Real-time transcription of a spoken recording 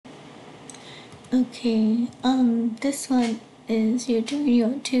Okay, this one is you're doing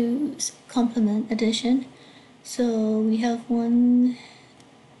your 2's complement addition. So we have 1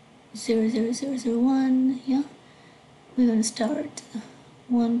 0 0 0 0 1, yeah. We're gonna start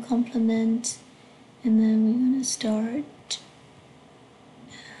 1 complement, and then we're gonna start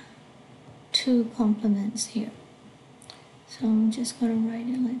 2 complements here. So I'm just gonna write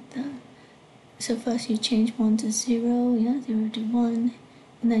it like that. So first you change 1 to 0, yeah, 0 to 1,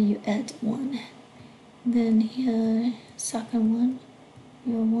 and then you add 1. Then here, second one,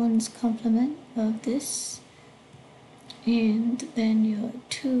 your 1's complement of this, and then your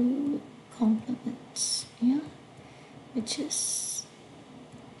 2 complements, yeah, which is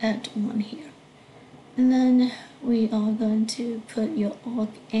add 1 here. And then we are going to put your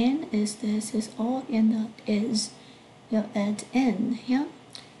arc n is this is arc, and that is your add n, yeah.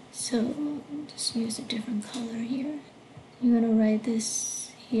 So just use a different color here. You're gonna write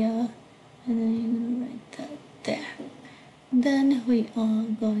this here, and then you're gonna write that there. Then we are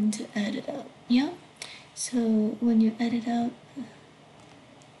going to add it up, yeah. So when you add it up,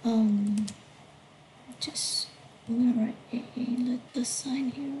 just we're gonna write the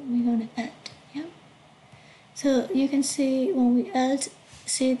sign here. We're gonna add, yeah. So you can see when we add,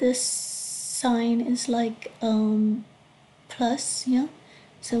 see this sign is like plus, yeah.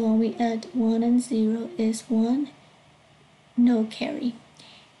 So when we add 1 and 0 is 1, no carry.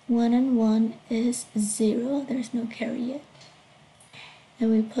 1 and 1 is 0, there's no carry yet.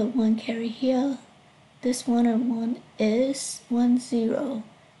 And we put 1 carry here. This 1 and 1 is 1 0.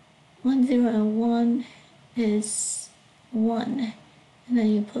 1 0 and 1 is 1. And then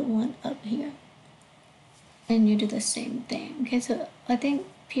you put 1 up here. And you do the same thing. Okay, so I think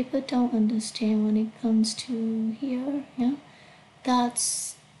people don't understand when it comes to here, yeah.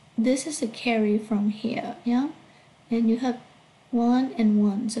 This is a carry from here, yeah. And you have 1 and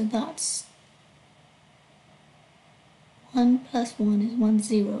 1, so that's 1 plus 1 is 1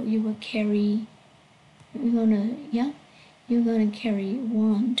 0. You will carry, you're gonna carry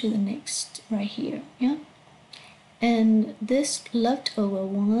 1 to the next right here, yeah. And this leftover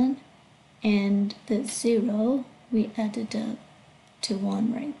 1 and the 0 we added up to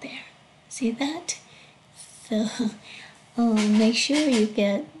 1 right there. See that? So make sure you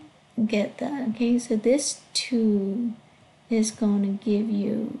get that. Okay, so this 2 is going to give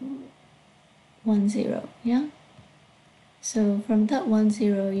you 1 0, yeah. So from that 1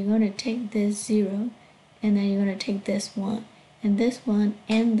 0 you're going to take this 0, and then you're going to take this 1, and this 1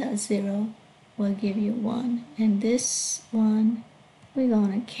 and that 0 will give you 1, and this 1 we're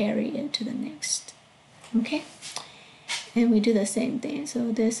going to carry it to the next. Okay, and we do the same thing.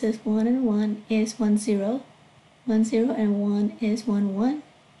 So this is 1 and 1 is 1 0, 1 0 and 1 is 1 1.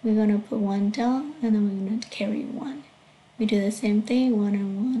 We're going to put 1 down, and then we're going to carry 1. We do the same thing. 1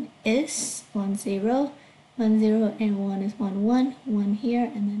 and 1 is 1 0, 1 0 and 1 is 1 1, 1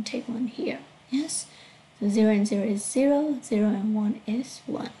 here, and then take 1 here. Yes, so 0 and 0 is 0, 0 and 1 is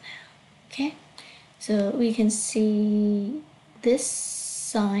 1. Okay, so we can see this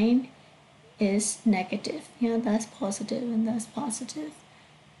sign is negative, yeah, that's positive and that's positive.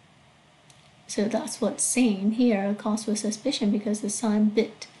 So that's what's seen here, cause for suspicion, because the sign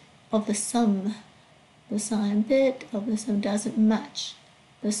bit of the sum, doesn't match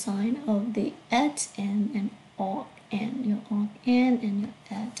the sign of the add n and arc n, your arc n and your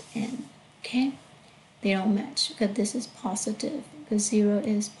add n. Okay, they don't match because this is positive, because 0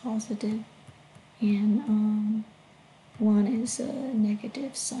 is positive and 1 is a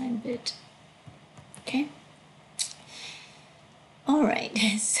negative sign bit. Okay, all right,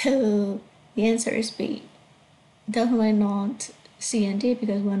 so the answer is B. Definitely not C and D,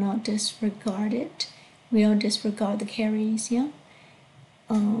 because we're not disregarded. We don't disregard the carries, yeah.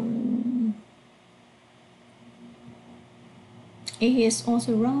 A is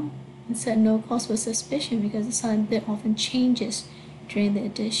also wrong. It said no cause for suspicion because the sign bit often changes during the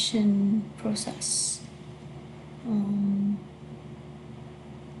addition process.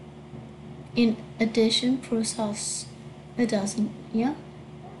 In addition process, it doesn't, yeah.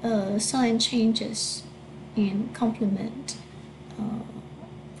 Sign changes in complement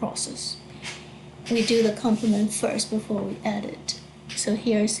process. We do the complement first before we add it. So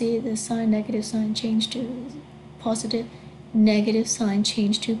here, see the sign, negative sign change to positive, negative sign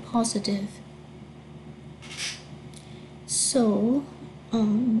change to positive. So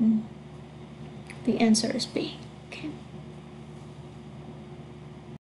the answer is B.